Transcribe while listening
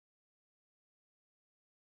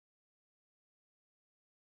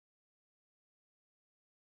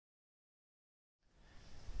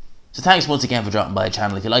So thanks once again for dropping by the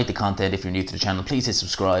channel. If you like the content, if you're new to the channel, please hit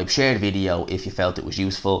subscribe, share the video if you felt it was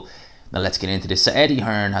useful. Now let's get into this. So Eddie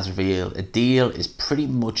Hearn has revealed a deal is pretty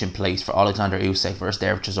much in place for Oleksandr Usyk versus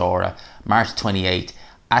Dereck Chisora March 28th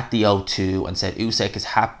at the O2, and said Usyk is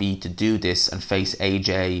happy to do this and face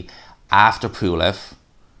AJ after Pulev.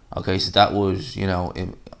 Okay, so that was, you know,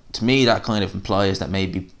 to me that kind of implies that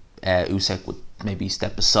maybe Usyk would maybe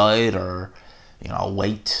step aside or, you know,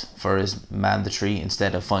 wait for his mandatory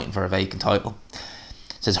instead of fighting for a vacant title.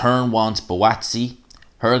 It says Hearn wants Buatsi,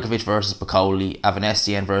 Hrgovic versus Bakoli,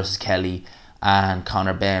 Avanesyan versus Kelly, and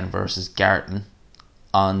Conor Benn versus Garton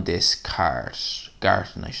on this card.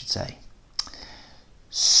 Garton, I should say.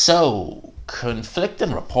 So,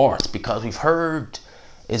 conflicting reports, because we've heard,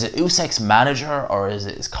 is it Usyk's manager or is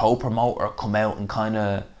it his co-promoter come out and kind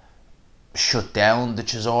of shut down the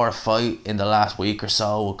Chisora fight in the last week or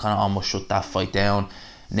so, kind of almost shut that fight down.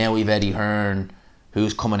 Now we've Eddie Hearn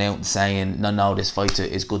who's coming out and saying, no, this fight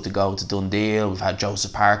is good to go, it's a done deal. We've had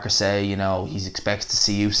Joseph Parker say, you know, he expects to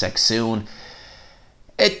see Usyk soon.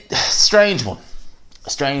 Strange one.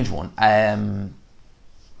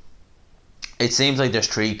 It seems like there's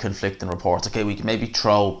three conflicting reports. Okay, we can maybe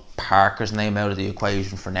throw Parker's name out of the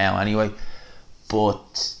equation for now anyway,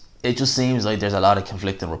 but it just seems like there's a lot of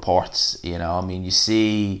conflicting reports, you know. I mean, you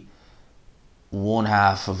see one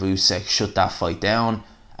half of Usyk shut that fight down,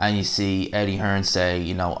 and you see Eddie Hearn say,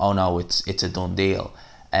 you know, oh no, it's a done deal.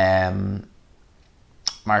 March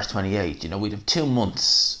 28th, you know, we'd have 2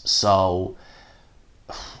 months, so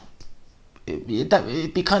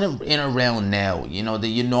it'd be kind of in around now, you know, that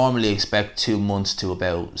you normally expect 2 months to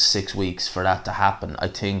about 6 weeks for that to happen. I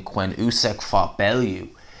think when Usyk fought Bellew,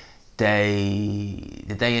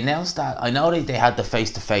 did they announce that? I know they had the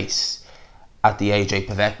face-to-face at the AJ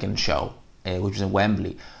Povetkin show, which was in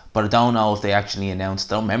Wembley, but I don't know if they actually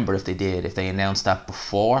announced, I don't remember if they did, if they announced that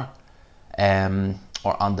before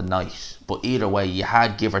or on the night. But either way, you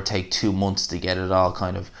had give or take 2 months to get it all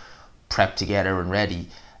kind of prepped together and ready.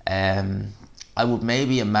 I would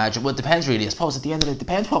maybe imagine, well, it depends really, I suppose at the end of it,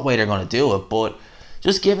 depends what way they're going to do it, but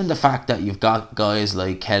just given the fact that you've got guys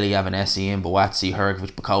like Kelly, Avanesyan, Buatsi,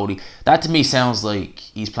 Hrgovic, Bakoli, that to me sounds like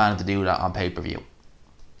he's planning to do that on pay-per-view.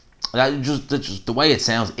 That's just the way it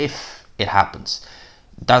sounds, if it happens.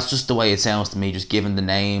 That's just the way it sounds to me, just given the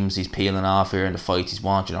names he's peeling off here and the fights he's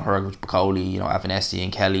wanting. You know, Hrgovic, Bakoli, you know,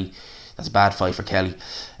 Avanesyan, Kelly. That's a bad fight for Kelly.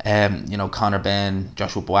 You know, Conor Benn,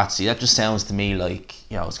 Joshua Buatsi. That just sounds to me like,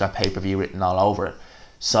 you know, it's got pay-per-view written all over it.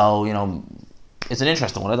 So, you know, it's an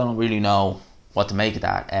interesting one. I don't really know what to make of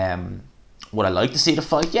that. Would I like to see the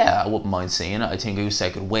fight? Yeah, I wouldn't mind seeing it. I think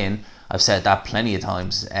Usyk could win. I've said that plenty of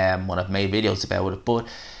times when I've made videos about it. But,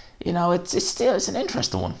 you know, it's an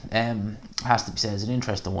interesting one. Has to be said, it's an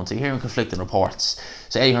interesting one. So you're hearing conflicting reports.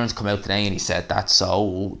 So Eddie Hearn's come out today and he said that.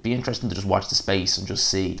 So it'd be interesting to just watch the space and just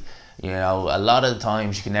see. You know, a lot of the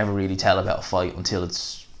times you can never really tell about a fight until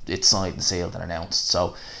it's signed and sealed and announced.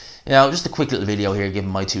 So, you know, just a quick little video here giving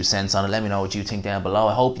my 2 cents on it. Let me know what you think down below.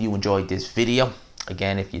 I hope you enjoyed this video.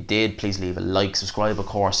 Again, if you did, please leave a like, subscribe of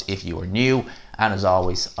course if you are new, and as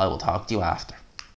always, I will talk to you after.